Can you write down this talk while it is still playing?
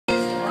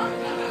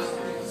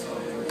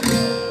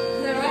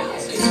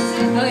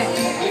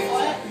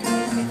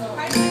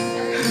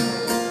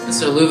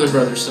It's a Louvin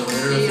Brothers song. I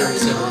don't know if you're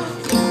similar.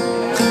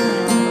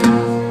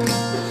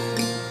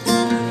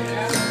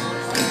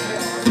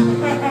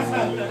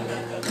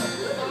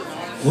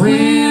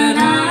 When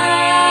I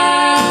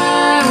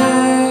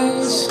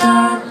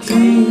stop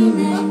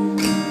dreaming,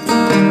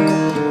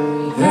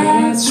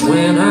 that's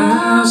when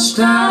I'll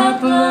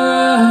stop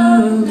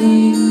loving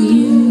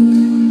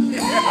you.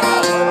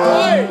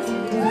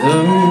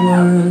 The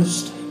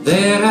worst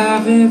that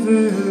I've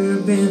ever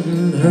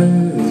been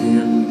hurt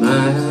in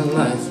my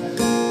life,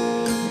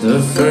 the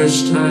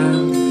first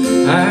time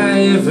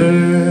I ever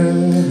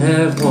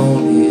have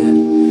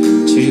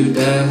wanted to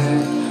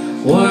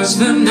die, was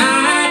the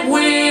night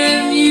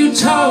when you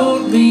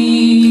told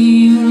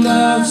me you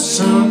loved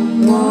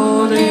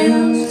someone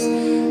else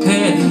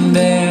and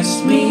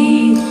asked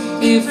me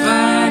if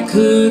I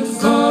could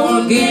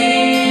forget.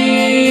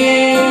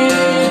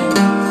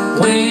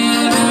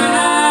 When I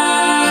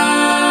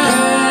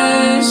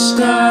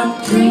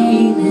stop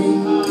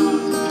dreaming,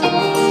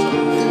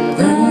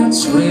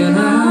 that's when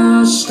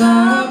I'll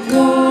stop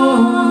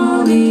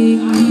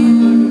wanting you.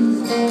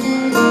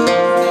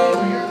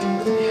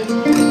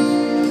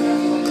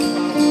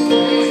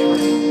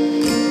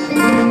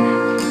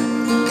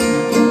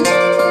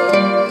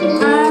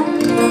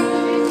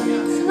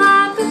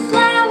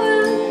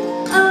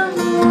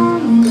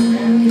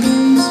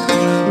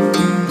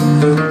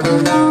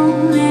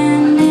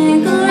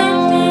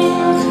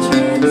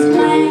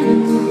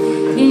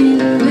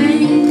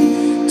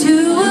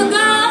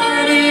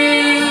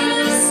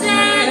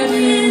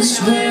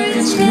 Where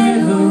its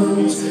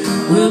petals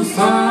will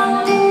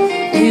fall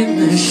in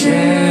the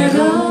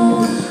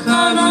shadow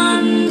of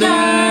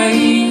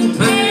undying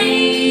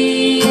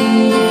pain.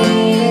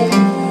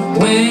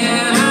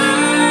 When I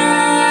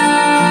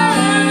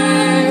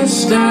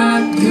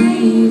stop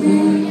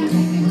grieving,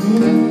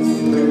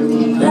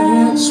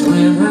 that's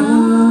when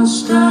I'll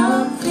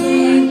stop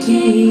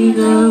thinking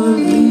of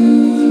you.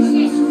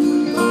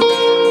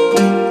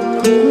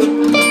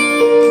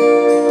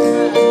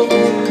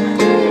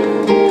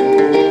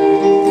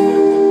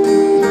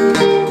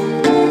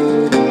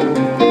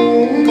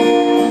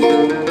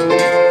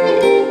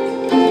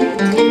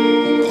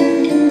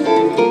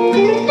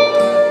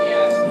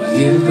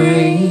 You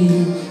may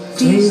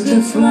take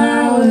the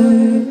flower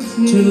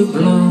to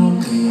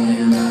bloom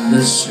in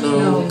the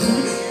snow.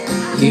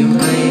 You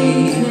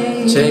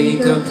may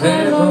take a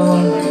pebble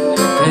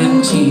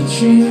and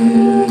teach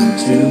it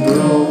to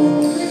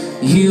grow.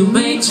 You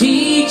may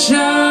teach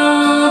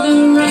all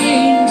the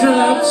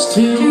raindrops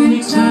to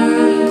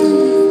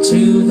return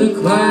to the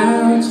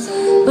clouds,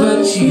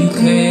 but you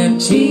can't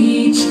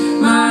teach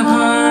my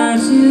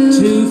heart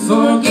to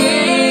forget.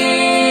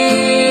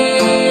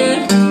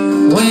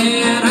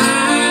 When I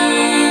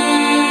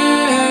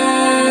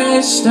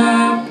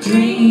stop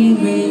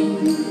dreaming,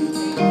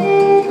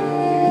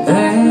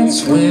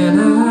 that's when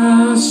I